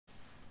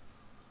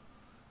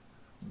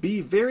Be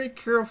very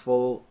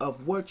careful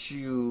of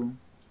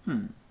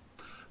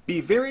be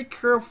very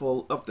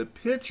careful of the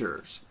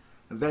pictures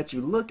that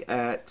you look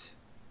at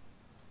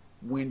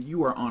when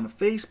you are on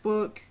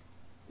Facebook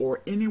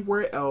or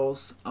anywhere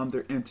else on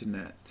the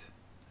internet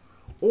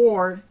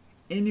or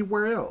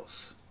anywhere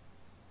else,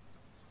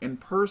 in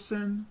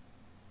person,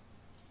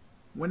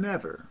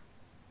 whenever.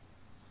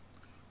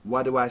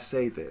 Why do I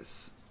say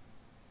this?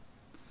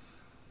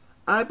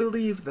 I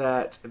believe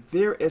that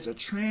there is a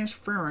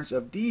transference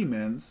of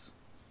demons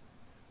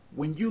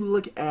when you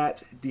look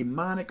at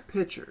demonic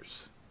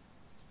pictures.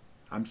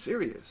 I'm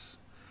serious.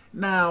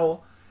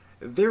 Now,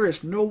 there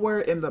is nowhere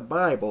in the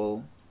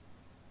Bible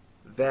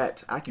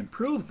that I can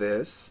prove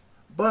this,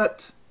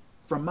 but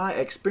from my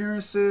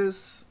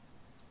experiences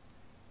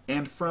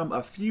and from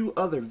a few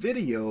other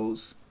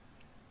videos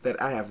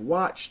that I have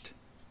watched,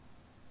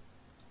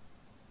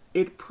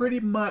 it pretty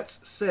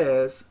much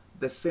says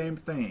the same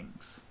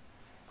things.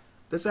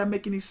 Does that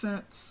make any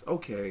sense?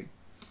 Okay.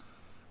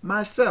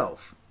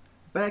 Myself,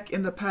 back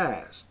in the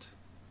past,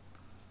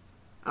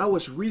 I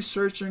was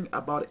researching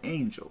about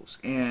angels,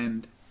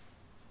 and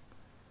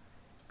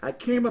I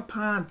came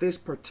upon this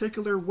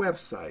particular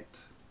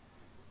website,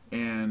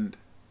 and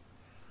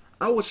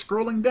I was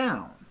scrolling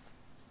down.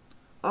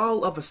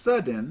 All of a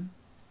sudden,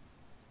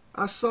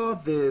 I saw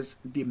this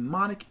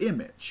demonic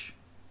image,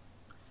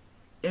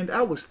 and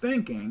I was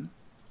thinking,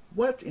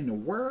 what in the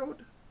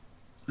world?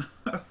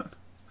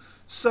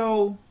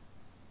 So,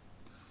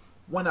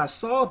 when I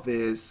saw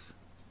this,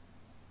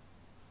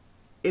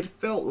 it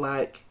felt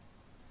like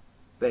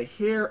the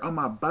hair on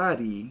my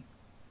body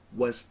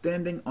was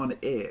standing on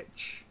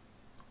edge.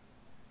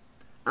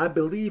 I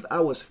believe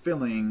I was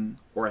feeling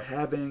or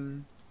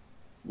having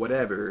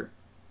whatever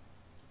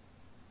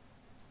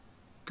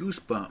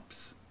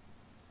goosebumps,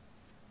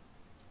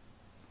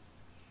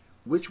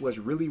 which was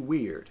really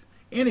weird.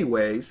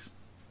 Anyways,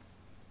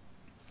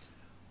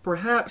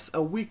 perhaps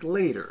a week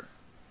later,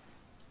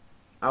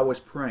 I was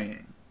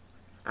praying.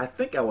 I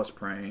think I was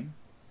praying.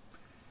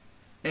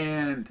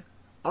 And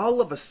all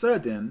of a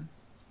sudden,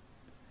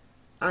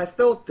 I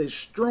felt this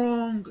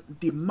strong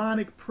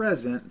demonic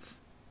presence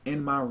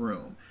in my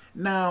room.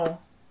 Now,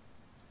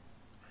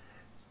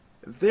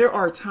 there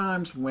are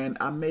times when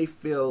I may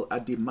feel a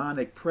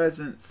demonic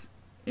presence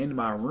in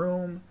my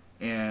room,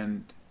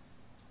 and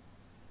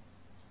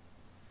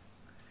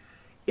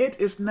it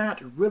is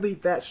not really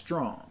that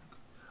strong.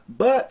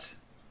 But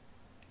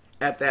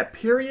at that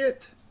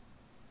period,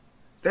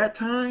 that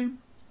time,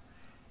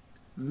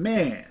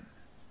 man,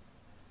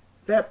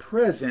 that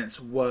presence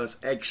was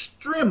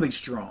extremely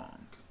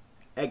strong.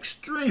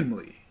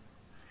 Extremely.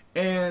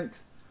 And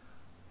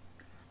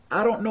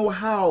I don't know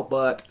how,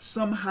 but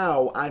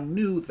somehow I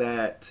knew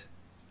that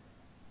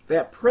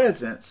that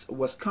presence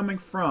was coming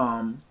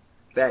from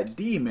that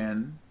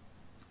demon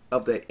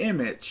of the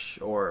image,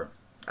 or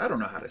I don't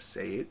know how to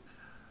say it.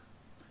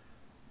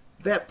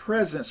 That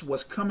presence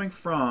was coming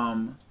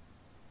from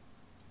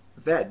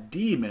that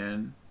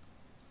demon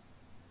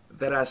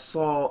that I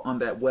saw on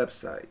that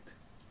website,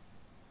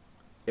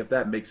 if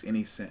that makes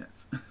any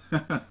sense.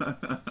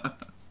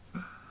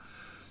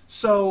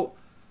 So,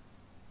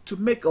 to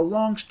make a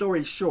long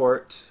story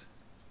short,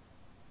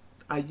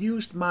 I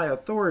used my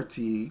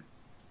authority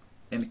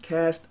and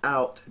cast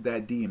out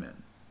that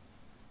demon.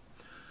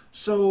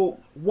 So,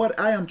 what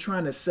I am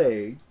trying to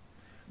say,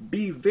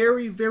 be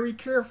very, very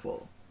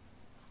careful.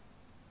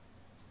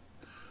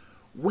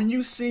 When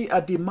you see a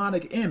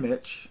demonic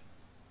image,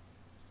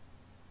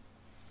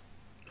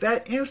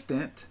 that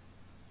instant,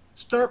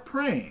 start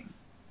praying.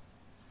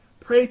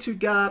 Pray to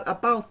God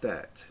about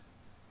that.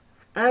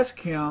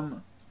 Ask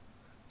Him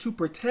to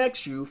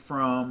protect you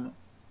from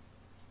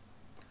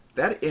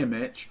that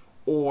image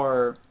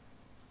or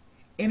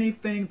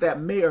anything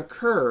that may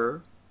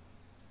occur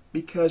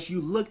because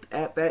you looked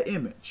at that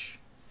image.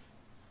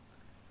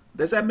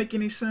 Does that make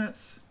any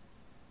sense?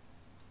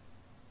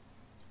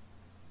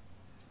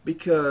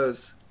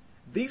 Because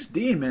these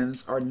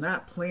demons are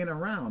not playing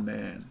around,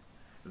 man.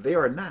 They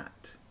are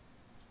not.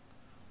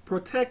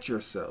 Protect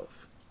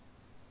yourself.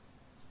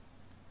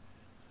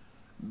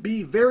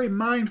 Be very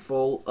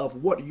mindful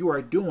of what you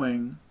are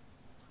doing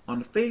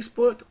on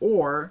Facebook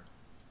or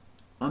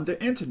on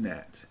the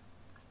internet,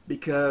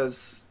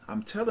 because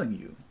I'm telling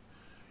you,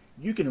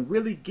 you can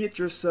really get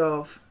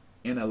yourself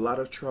in a lot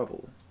of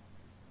trouble.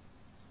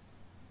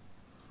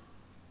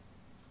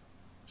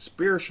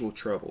 Spiritual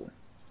trouble.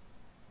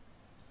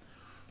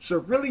 So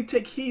really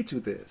take heed to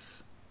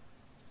this.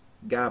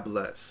 God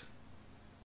bless.